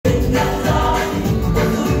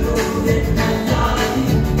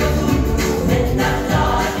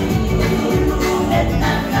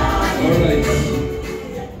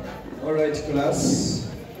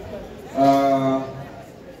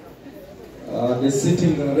The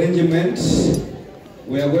sitting arrangement,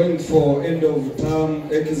 we are going for end of term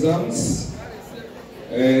exams,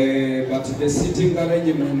 but the sitting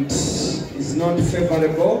arrangement is not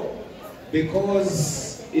favorable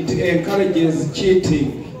because it encourages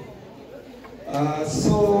cheating.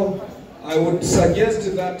 So I would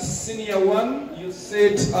suggest that senior 1, you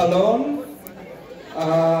sit alone,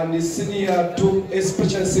 and senior 2,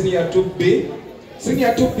 especially senior 2B.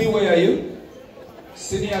 Senior 2B, where are you?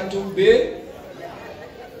 Senior 2B.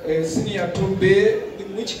 Senior 2B,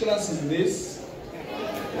 in which class is this?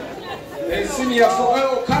 Senior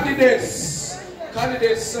 4, candidates.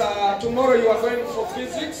 Candidates, tomorrow you are going for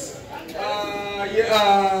physics.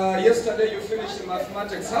 Yesterday you finished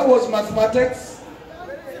mathematics. How was mathematics?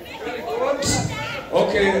 Very good.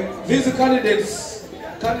 Okay, these candidates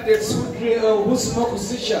who smoke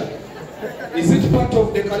shisha, is it part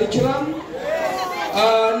of the curriculum?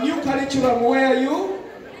 New curriculum, where are you?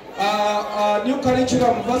 New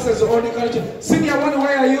curriculum versus old curriculum. Senior 1,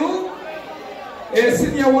 where are you?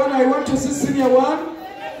 Senior 1, I want to see senior 1.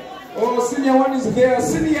 Oh, senior 1 is there.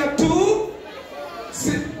 Senior 2?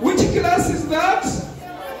 Which class is that?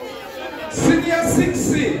 Senior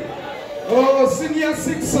 6. Oh, senior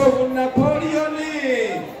 6 of Napoleon.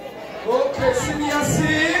 Okay, senior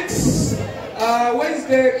 6. Where is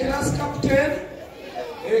the class captain?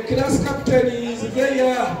 Class captain is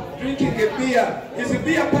there drinking a beer. Is a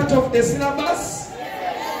beer part of the syllabus?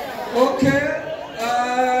 Okay.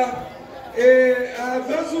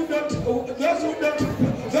 Those who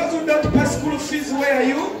don't pay school fees, where are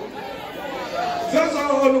you? Those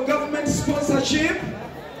are on government sponsorship.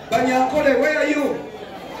 Banyankole, where are you?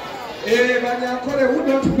 Banyankole, who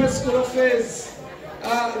don't pay school fees.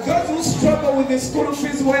 Those who struggle with the school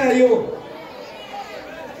fees, where are you?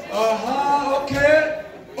 Okay.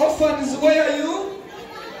 Orphans, where are you?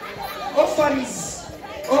 Orphans.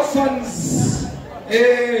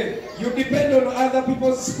 You depend on other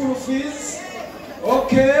people's school fees.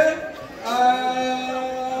 Okay.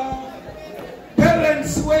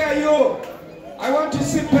 Parents, where are you? I want to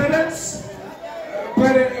see parents.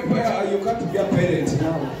 You can't be a parent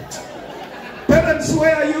now. Parents,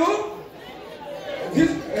 where are you?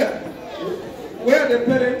 Where are the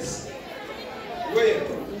parents? Where?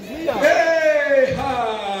 Hey,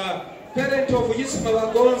 parent of Yisma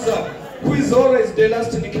Gonza, who is always the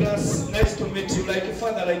last in class. Nice to meet you, like a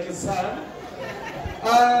father, like a son.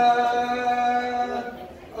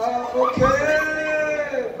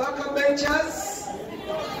 Okay, backbenchers.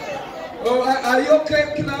 Oh, are you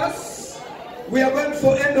okay, class? We are going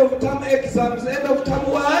for end of term exams. End of term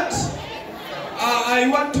what? I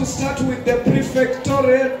want to start with the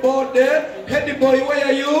prefectorial board. Heady boy, where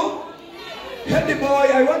are you? Heady boy,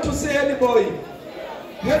 I want to say heady boy.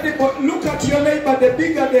 Heady boy, look at your neighbor, the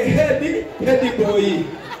bigger the heady boy.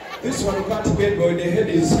 This one can't be heady boy, the head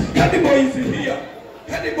is. Heady boy is here.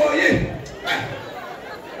 Heady boy,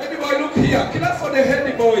 heady boy, look here. Clap for the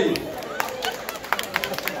heady boy.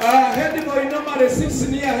 Heady boy normally sits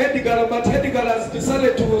near heady girl, but heady girl has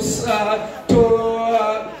decided to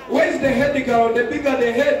where is the heady girl? The bigger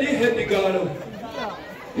the heady girl.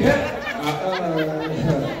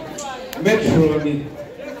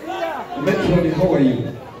 Metroni, how are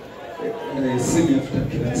you? See me after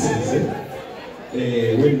classes.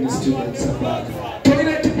 When the students are back.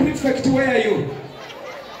 Toilet prefect, where are you?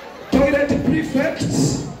 Toilet prefect.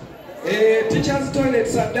 Teachers'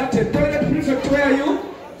 toilets are dirty. Toilet prefect, where are you?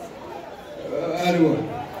 Alwa.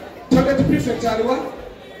 Toilet prefect, Alwa.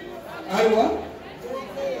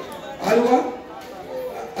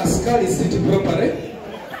 Askari city properly.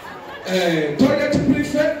 Toilet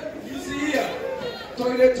prefect.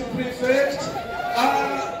 Toilet prefect.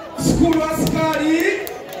 School askari,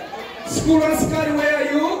 where are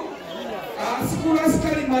you? School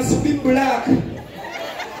askari must be black.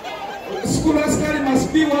 School askari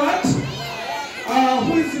must be what?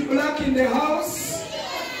 Who is black in the house?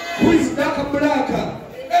 Who is dark black?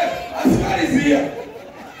 Askari is here.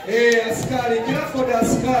 Askari, clap for the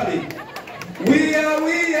askari. We are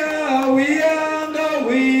the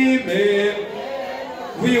women.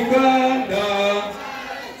 Uganda.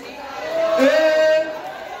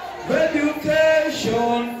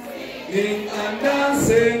 Education in and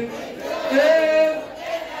dancing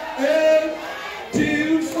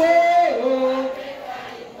till fall.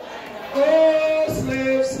 Oh,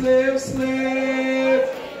 slave.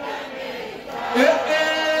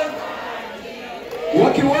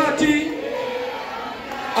 Waki,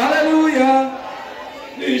 hallelujah.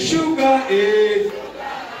 The sugar is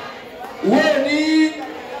winning.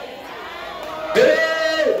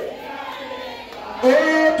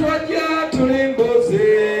 Twaja tulimboze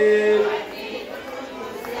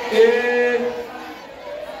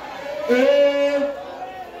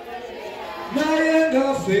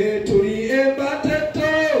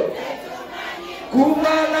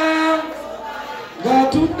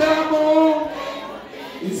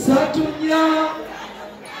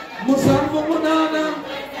musanvu munana.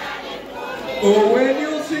 Oh, when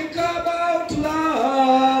you think about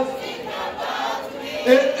love,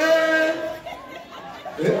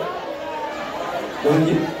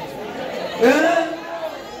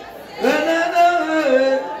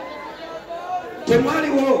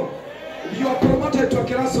 you are promoted to a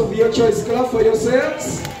class of your choice. Clap for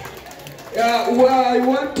yourselves. I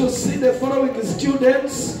want to see the following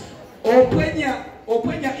students. Openya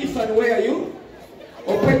Ifan, where are you?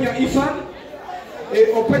 Openya Ifan.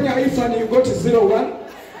 Openya Ifan, you got 01.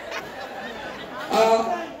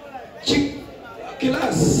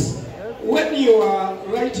 Class, when you are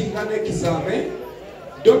writing an exam,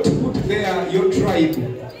 don't put there your tribe.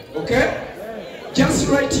 Okay? Just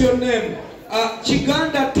write your name.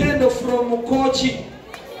 Chiganda Tendo from Kochi.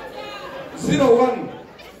 01.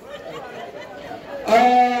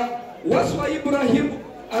 Waswa Ibrahim.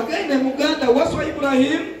 Again in Uganda. Waswa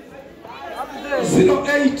Ibrahim.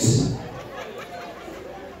 08.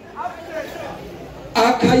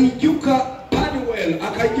 Akaijuka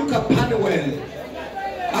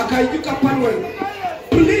Panuel.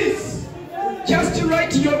 Please, just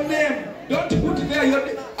write your name. Don't put there your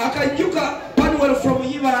name. Akaijuka Panuel from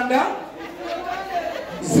Uganda.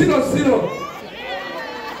 00.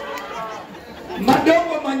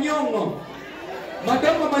 Madongo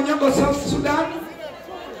Manyongo, South Sudan.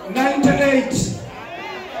 98.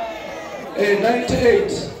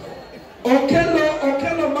 98.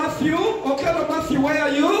 Okello Matthew, where are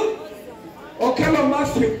you? Okello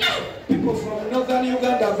Matthew. People from northern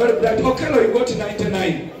Uganda are very bright. Okello, you got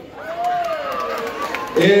 99.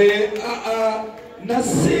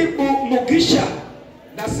 Nasibu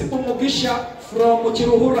Mugisha from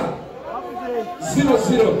Chiruhura.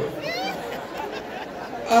 00.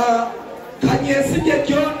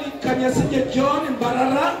 Kanyesije John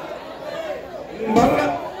Mbarara.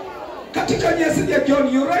 Katika Nyesije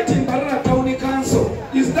John, you write in Mbarara County Council.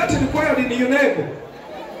 Is that required in UNEB?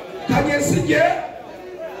 Kanyesije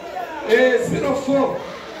 04.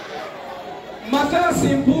 Mathasi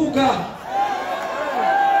Mpuga,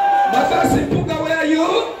 where are you?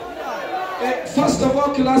 First of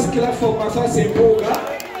all, class for Mathasi Mpuga.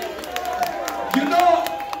 You know,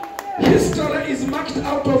 history is marked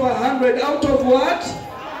out of 100. Out of what?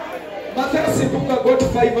 Mathasi Mpuga got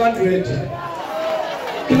 500.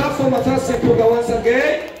 Clap for Mathasi Mpuga once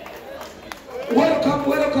again. Welcome.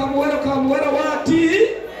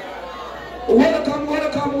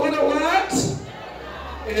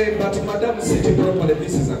 But Madam City properly,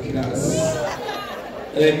 this is a class.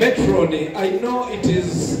 Metroni, I know it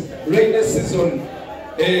is rainy season.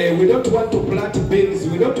 We don't want to plant beans.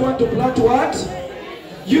 We don't want to plant what?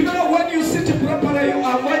 You know, when you sit properly, you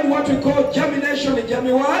avoid what we call germination.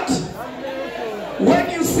 What? When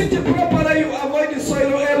you sit properly, you avoid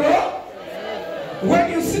soil error.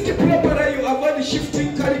 When you sit properly, you avoid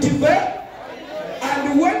shifting cultivar.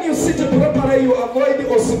 And when you sit properly, you avoid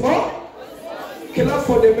osmo. Clap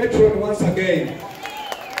for the metron once again.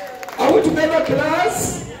 Are we together,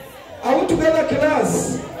 class?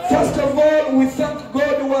 First of all, we thank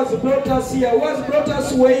God who has brought us here. Who has brought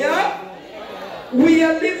us where? We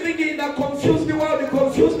are living in a confused world.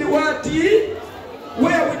 Confused what?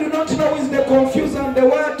 Where we do not know is the confused and the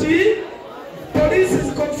what? Police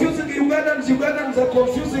is confusing Ugandans. Ugandans are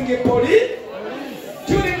confusing police.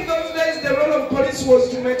 During those days, the role of police was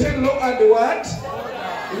to maintain law and what?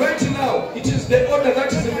 Right now, it is the order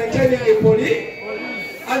that is maintaining a police,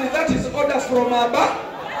 and that is order from Abba.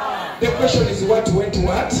 The question is what went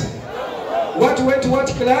what? What went what,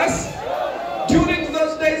 class? During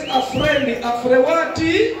those days, a friend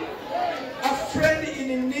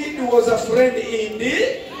in need was a friend in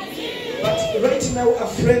need. But right now, a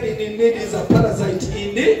friend in need is a parasite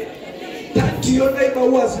in need. Turn to your neighbor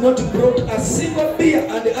who has not brought a single beer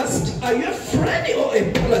and ask, are you a friend or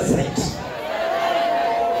a parasite?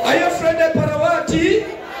 Are you a friend of Parawati?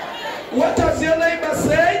 What has your neighbor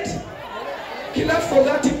said? Kill up for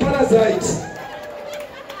that parasite.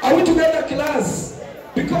 Are we together, class?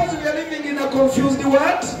 Because we are living in a confused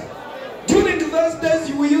world. During those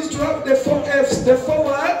days, we used to have the 4 F's. The 4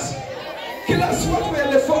 what? Class, what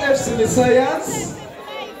were the 4 F's in the science?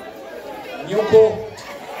 Nyoko.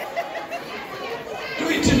 Do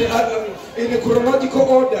it in a chronological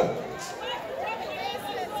order.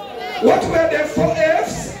 What were the 4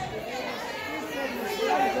 F's?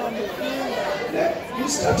 You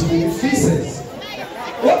started with feces.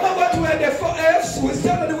 What were the 4 F's? We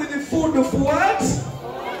started with the food of what?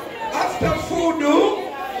 After food,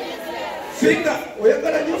 finger. We are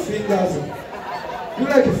gonna do fingers. You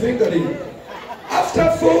like a fingering.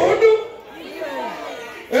 After food,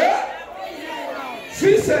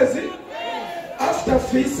 feces. After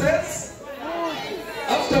feces.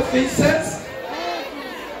 After feces.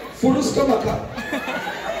 Full stomach.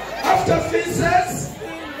 After feces.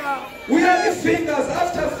 We are the fingers.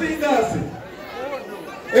 After fingers.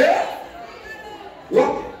 Eh?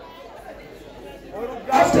 What?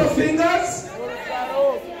 After fingers.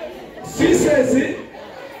 Feces.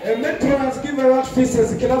 A mentor has given her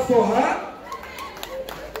feces. Can I for her?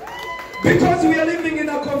 Because we are living in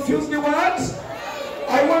a confused world,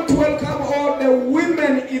 I want to welcome all the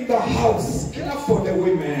women in the house. Can I for the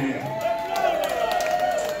women?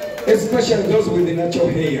 Especially those with the natural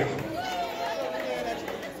hair.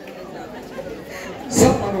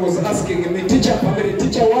 Someone was asking me, teacher Mpamire,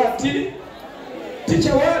 teacher what?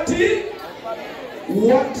 Teacher what?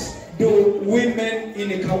 What do women in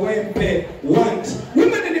Kawempe want?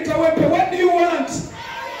 Women in Kawempe, what do you want?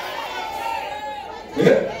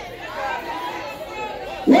 Yeah?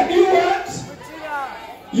 What do you want?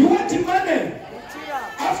 You want money?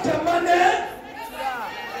 After money?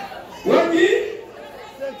 What is?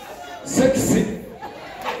 Sexy.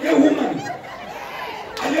 Are you a woman?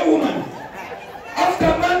 Are you a woman?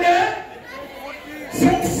 After money?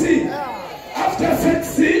 Sexy. After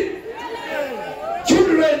sexy?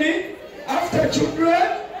 Children? After children?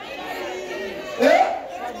 Eh?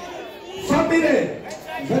 Family.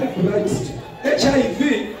 Very bright. HIV.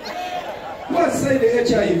 What say the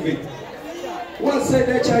HIV? What say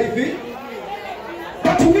the HIV?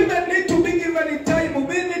 But women need to be given time.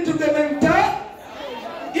 We need to give them time.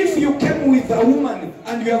 If you came with a woman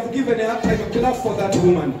and you have given her time, clap for that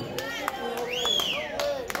woman.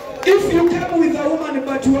 If you came with a woman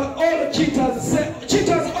but you are all cheaters, say,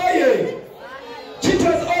 cheaters, oye.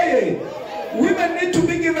 Cheaters, oye. Women need to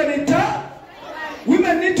be given time.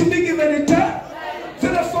 Women need to be given time.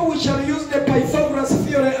 Therefore, we shall use the Pythagoras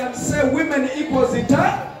theory and say women equals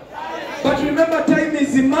time. But remember, time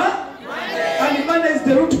is man, and man is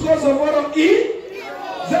the root cause of all of E.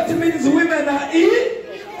 That means women are E,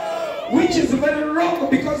 which is very wrong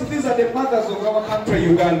because these are the mothers of our country,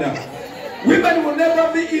 Uganda. Women will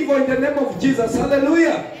never be evil in the name of Jesus.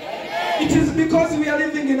 Hallelujah. It is because we are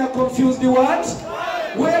living in a confused world,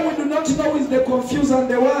 where we do not know is the confused and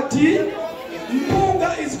the what.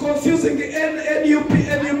 Mpunga is confusing NUP,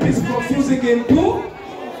 NUP is confusing Mpu.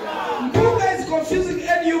 Mpunga is confusing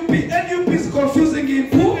NUP, NUP is confusing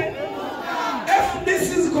Mpu.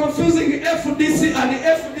 FDC is confusing FDC, and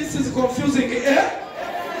FDC is confusing E.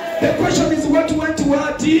 The question is what went to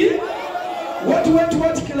what? What went to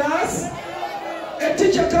what class? A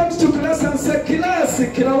teacher comes to class and says, class,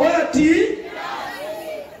 kilawati.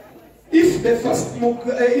 If the first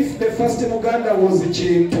Muganda was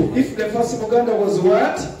Chintu, if the first Muganda was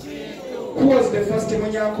what? Who was the first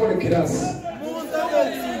Munyako class?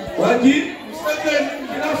 Wagi?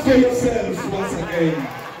 Clap for yourself once again.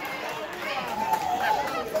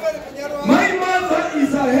 My mother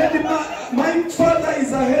is a my father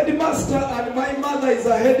is a headmaster and my mother is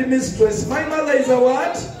a headmistress. My mother is a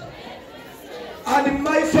what? And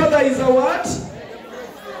my father is a what?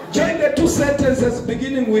 Join the two sentences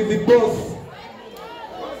beginning with the both.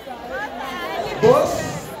 Both.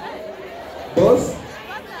 Both.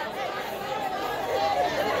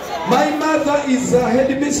 My mother is a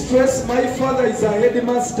headmistress. My father is a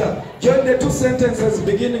headmaster. Join the two sentences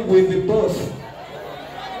beginning with the both.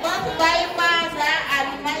 Both my mother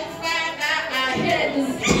and my father are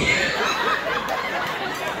heads.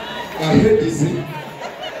 A head is it?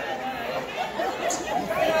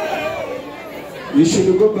 You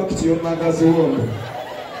should go back to your mother's womb.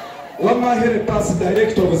 Mpamire past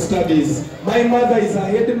director of studies. My mother is a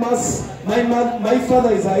headmaster. My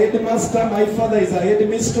father is a headmaster. My father is a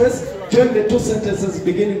headmistress. Join the two sentences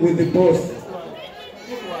beginning with the both.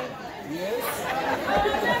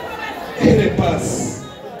 Here pass.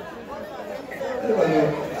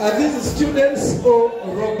 Are these students or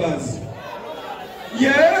robbers?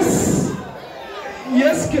 Yes.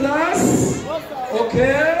 Yes, class.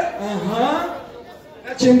 Okay.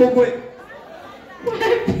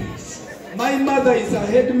 My mother is a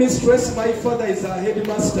headmistress, my father is a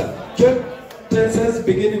headmaster. Join sentences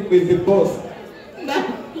beginning with the both.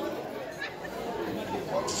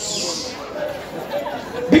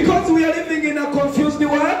 Because we are living in a confused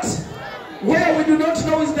world, where we do not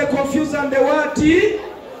know is the confused and the what?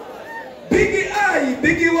 Biggie I,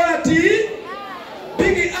 Biggie what?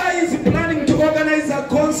 Biggie I is planning to organize a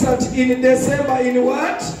concert in December in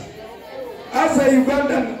what? As a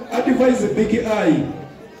Ugandan advisor, Biggie I.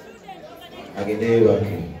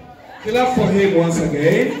 Clap for him once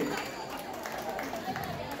again.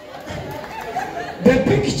 The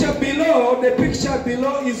picture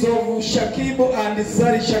below is of Shakibu and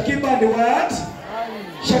Zari. Shakibu and what?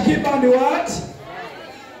 Shakibu and what?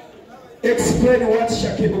 Explain what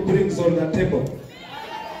Shakib brings on the table.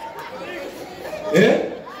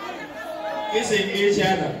 Using each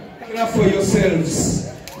other. Enough for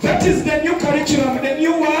yourselves. That is the new curriculum. The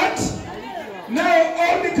new what? Now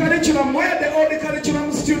all the curriculum. Where are all the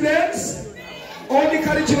curriculum students? All the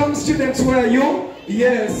curriculum students, where are you?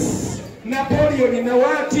 Yes. Napoleon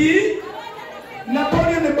Nawati.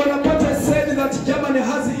 Napoleon Bonaparte said that Germany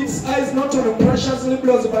has its eyes not on precious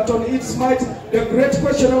liberals but on its might. The great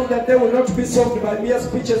question of that day will not be solved by mere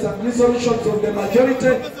speeches and resolutions of the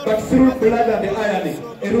majority, but through blood and irony.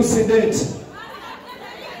 Elucidate.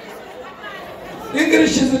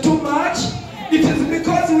 English is too much. It is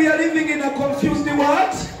because we are living in a confused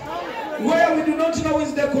world, where we do not know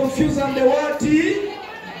is the confused and the what.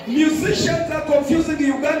 Musicians are confusing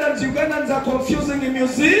Ugandans, Ugandans are confusing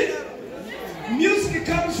music. Music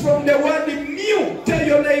comes from the word mew. Tell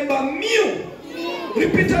your neighbor mew.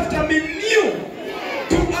 Repeat after me, mew.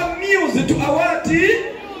 To amuse, to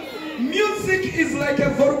awati. Music is like a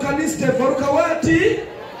volcanist, volcawati.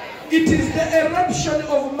 It is the eruption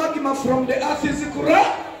of magma from the earth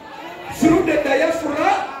through the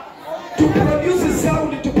diaphragm to produce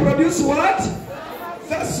sound, to produce what?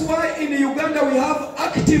 That's why in Uganda we have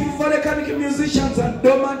active volcanic musicians and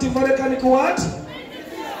dormant volcanic what?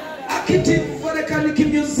 Active volcanic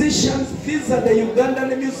musicians. These are the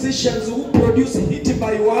Ugandan musicians who produce hit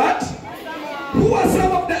by what? Who are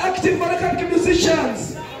some of the active volcanic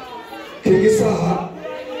musicians? King Saha.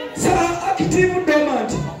 Saha active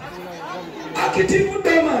dormant. Active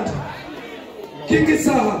dormant. King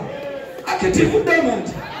Saha. Active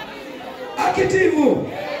dormant. Active.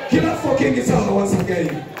 Killer for King Saha once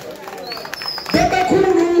again. Bebe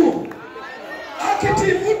Kuru.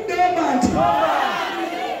 Active dormant.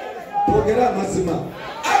 Pogera Mazima.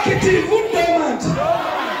 Active dormant.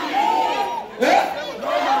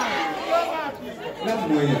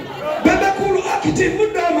 Bebe Kuru active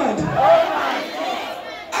dormant.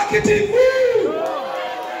 Active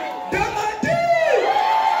dormant.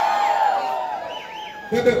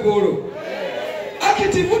 Bebe Kuru.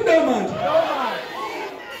 Active dormant.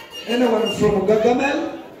 Anyone from Gagamel?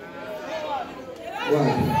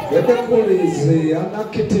 Wow. Bebe Kuru is an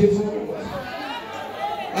active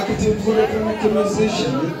volcanic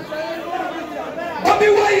musician. Bobby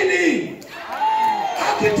Wine.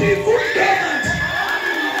 Active dormant.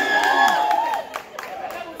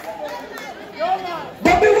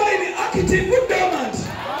 Bobby Wine, active dormant.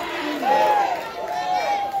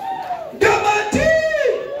 Dormant.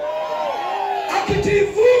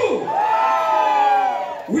 Active.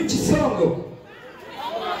 Which song?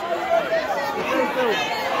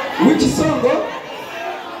 Which song?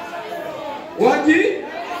 Wagi?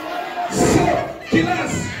 So,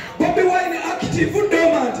 Kilas. Bobby Wine, active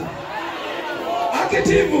dormant.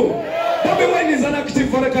 Active. Bobby Wine is an active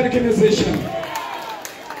volcanic musician.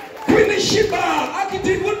 Queen Shiba,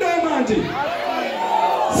 active dormant.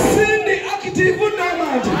 Cindy, active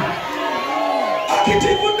dormant.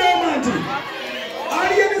 Active dormant.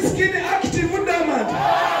 Alien Skin, active dormant.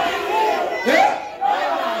 Yeah?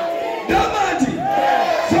 Dormant.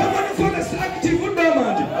 Someone Forest, active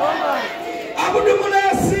dormant. Abudu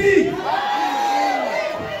Munasi.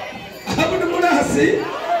 Abudu Munasi.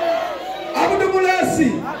 Abudu Munasi.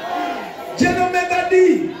 Jeno Megadi.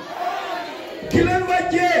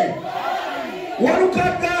 Kilembaje.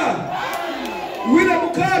 Warukaga. Wina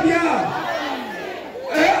Mukabya.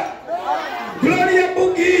 Gloria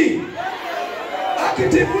Bugi.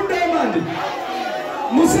 Active dormant.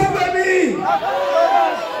 Musabani.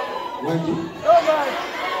 Wangi.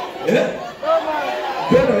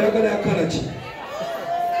 Beno yagala yakalachi.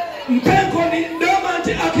 Mpenko ni dormant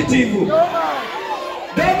active.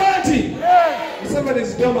 Dormant. Musabani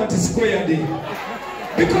is dormant squared.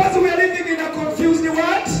 Because we are living in a confused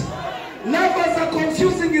world. Lovers are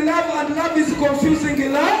confusing love and love is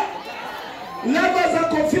confusing love. Lovers are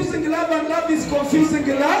confusing love and love is confusing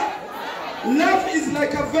love. Love is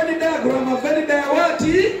like a Venn diagram, a Venn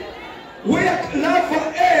diagram, where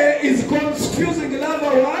lover A is confusing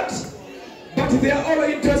lover what? But they are all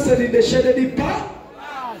interested in the shaded part.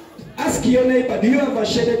 Ask your neighbor, do you have a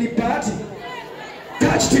shaded party?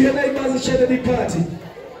 Touch to your neighbor's shaded party.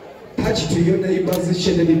 Touch to your neighbor's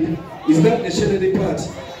shaded. Is that the shaded party?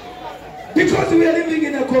 Because we are living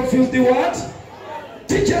in a confused world.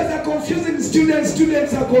 Teachers are confusing students,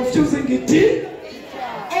 students are confusing it.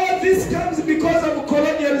 All this comes because of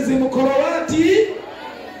colonialism, Korowati.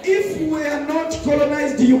 If we are not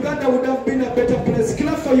colonized, Uganda would have been a better place.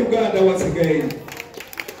 Clap for Uganda once again.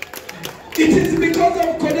 It is because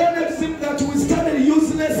of colonialism that we started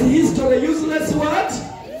useless history, useless what?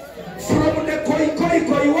 From the Koi Koi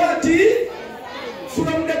Koiwati,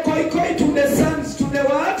 from the Koi Koi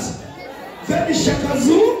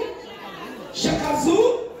Shakazu,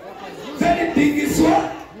 very Dingiswa,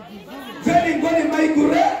 very Ngoni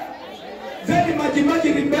Maigure, very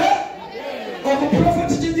Majimaji Ribe, of Prophet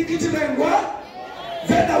Jindikitirengwa.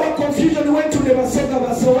 Then our confusion went to the Basoga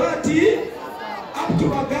Basowati, up to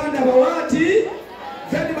Maganda Bawati.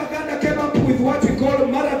 Then Maganda came up with what we call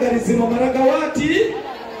Maragarism or Maragawati.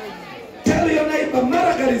 Tell your neighbor,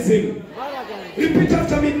 Maragarism. Repeat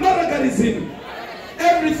after me, Maragarism.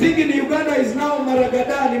 Everything in Uganda is now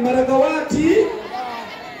Maragadani, Maragawati.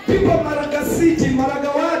 People Maragasiti,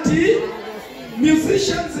 Maragawati.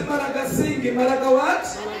 Musicians Maragasingi,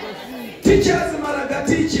 Maragawati. Teachers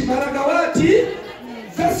Maragatichi, Maragawati.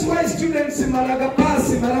 That's why students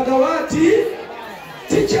Maragapasi, Maragawati.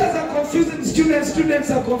 Teachers are confusing students, students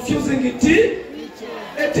are confusing it.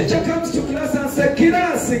 A teacher comes to class and says,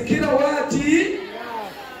 Kirawati.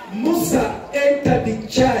 Musa entered the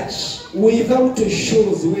church without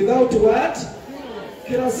shoes. Without what?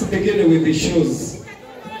 Kiras begin with the shoes.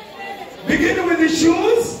 Begin with the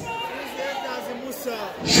shoes.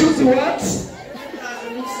 Shoes what?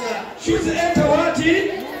 Shoes enter what?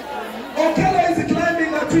 Okala is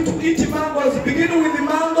climbing a tree to eat mangoes. Begin with the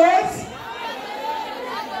mangoes.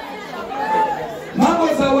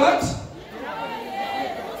 Mangoes are what?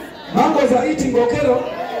 Mangoes are eating Okelo.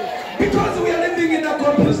 Because we are living in a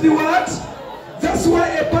confused world. That's why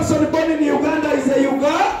a person born in Uganda is a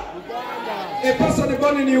Yuga. A person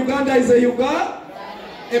born in Uganda is a Yuga.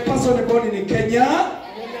 A person born in Kenya.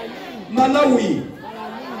 Malawi.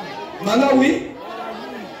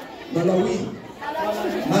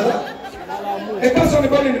 A person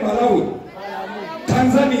born in Malawi.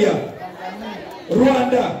 Tanzania.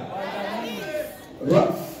 Rwanda.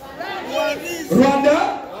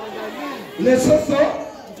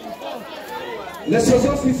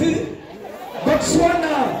 Lesotho Fifi.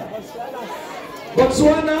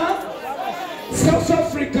 Botswana. South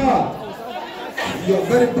Africa. You are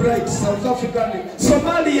very bright. South Africa.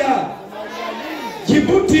 Somalia.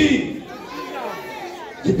 Djibouti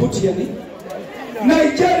yani?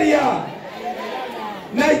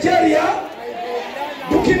 Nigeria.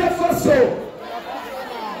 Burkina Faso.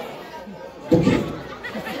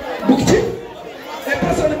 A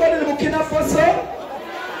person born in Burkina Faso.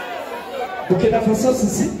 Burkina Faso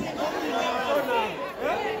sisi.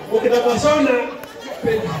 Burkina Faso.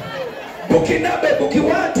 Burkinabe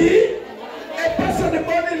Bukiwati. A person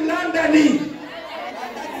born in London.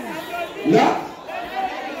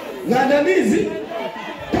 Londonizi.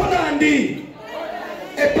 Polandi.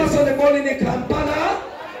 A person born in Kampala.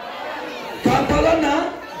 A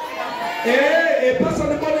person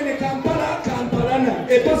born in Kampala.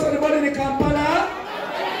 A person born in Kampala.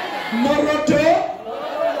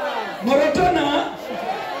 Morotona.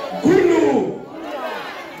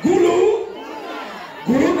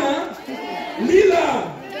 Guruna. Lila.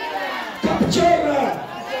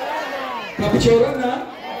 Kapchorana.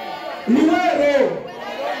 Luero.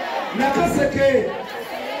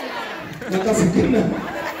 Nakasekena.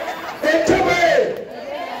 Entebbe.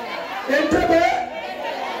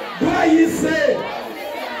 Bwaise.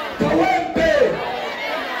 Kawempe.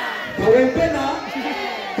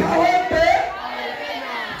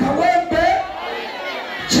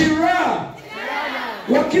 Chira.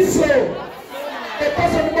 Wakiso. A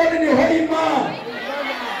person born in Hoima.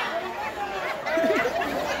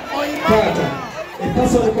 A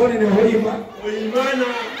person born in Hoima.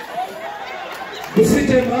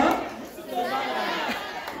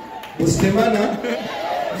 Bustemana.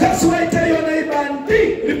 That's why I tell your neighbor,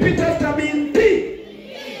 repeat after me,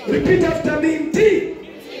 repeat after me.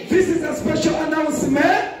 This is a special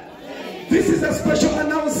announcement.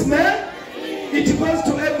 It goes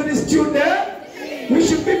to every student. We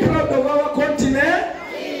should be proud of our continent.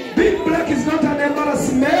 Being black is not an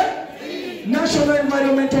embarrassment. National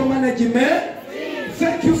Environmental Management,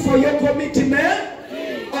 thank you for your commitment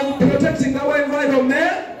of protecting our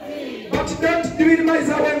environment, but don't minimize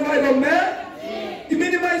our environment.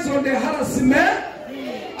 Minimize on the harassment.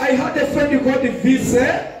 I had a friend called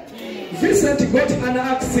Vincent. Vincent got an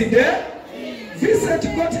accident.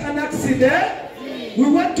 We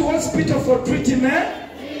went to hospital for treatment.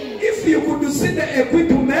 If you could see the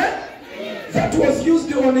equipment that was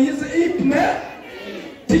used on his hip,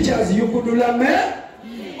 teachers, you could learn.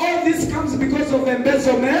 All this comes because of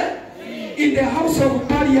embezzlement in the House of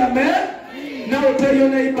Parliament. Now tell your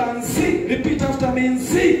neighbor and see. Repeat after me and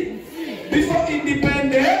see. Before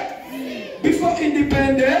independent,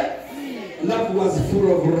 love was full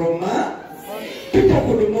of Roma. People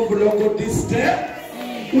could move long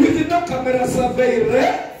distance with no camera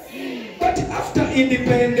surveillance. But after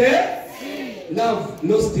independence, love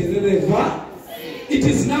lost relevance. It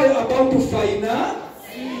is now about to final.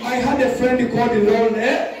 I had a friend called Lone.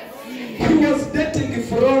 He was dating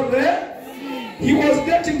Flore.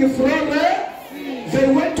 They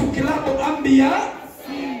went to Club Ambia.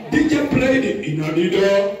 DJ played in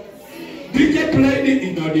Adidas.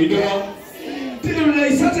 Till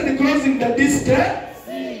they started closing the disc.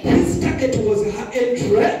 His target was her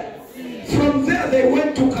entry. From there they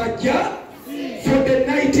went to Kaja for the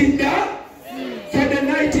night in there.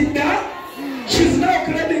 She's now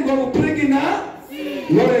claiming of bringing her.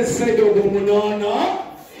 Lawrence said of Munana.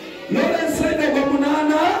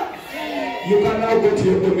 You can now go to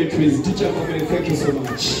your dormitories. Teacher, thank you so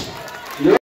much.